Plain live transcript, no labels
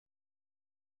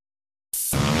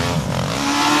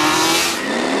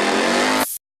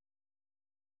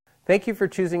Thank you for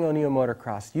choosing O'Neill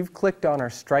Motocross. You've clicked on our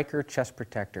Striker chest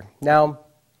protector. Now,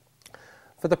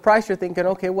 for the price you're thinking,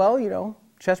 okay, well, you know,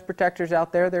 chest protectors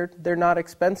out there, they're not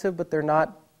expensive, but they're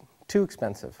not too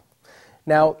expensive.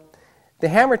 Now, the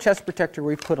Hammer chest protector,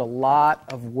 we put a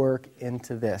lot of work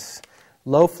into this.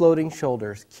 Low floating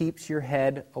shoulders, keeps your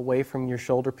head away from your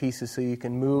shoulder pieces so you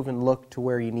can move and look to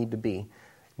where you need to be.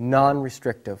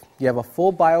 Non-restrictive. You have a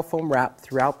full biofoam wrap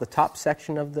throughout the top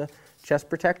section of the chest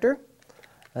protector,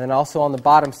 and then also on the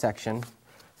bottom section,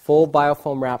 full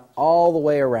biofoam wrap all the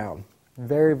way around.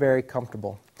 Very, very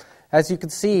comfortable. As you can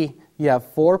see, you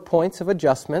have 4 points of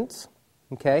adjustments,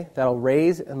 okay, that'll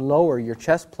raise and lower your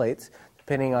chest plates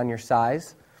depending on your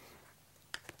size.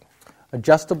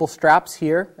 Adjustable straps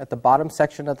here at the bottom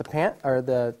section of the pant or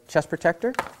the chest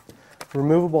protector.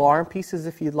 Removable arm pieces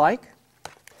if you'd like.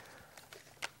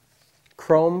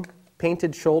 Chrome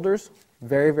painted shoulders,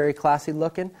 very, very classy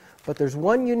looking. But there's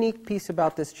one unique piece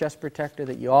about this chest protector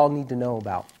that you all need to know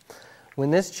about. When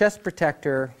this chest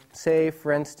protector, say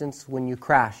for instance when you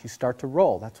crash, you start to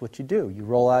roll. That's what you do. You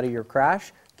roll out of your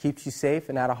crash, keeps you safe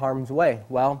and out of harm's way.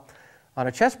 Well, on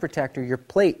a chest protector, your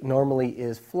plate normally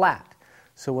is flat.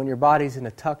 So when your body's in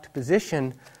a tucked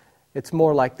position, it's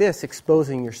more like this,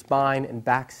 exposing your spine and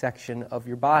back section of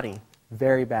your body.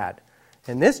 Very bad.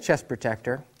 In this chest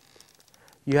protector,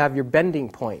 you have your bending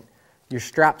point. Your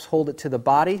straps hold it to the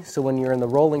body, so when you're in the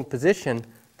rolling position,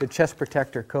 the chest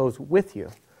protector goes with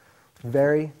you.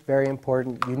 Very, very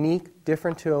important. Unique,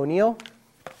 different to O'Neill.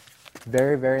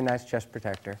 Very, very nice chest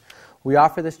protector. We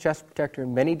offer this chest protector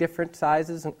in many different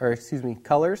sizes,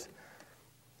 colors.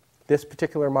 This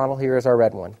particular model here is our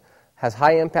red one. Has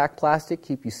high impact plastic,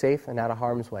 keep you safe and out of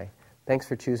harm's way. Thanks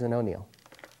for choosing O'Neill.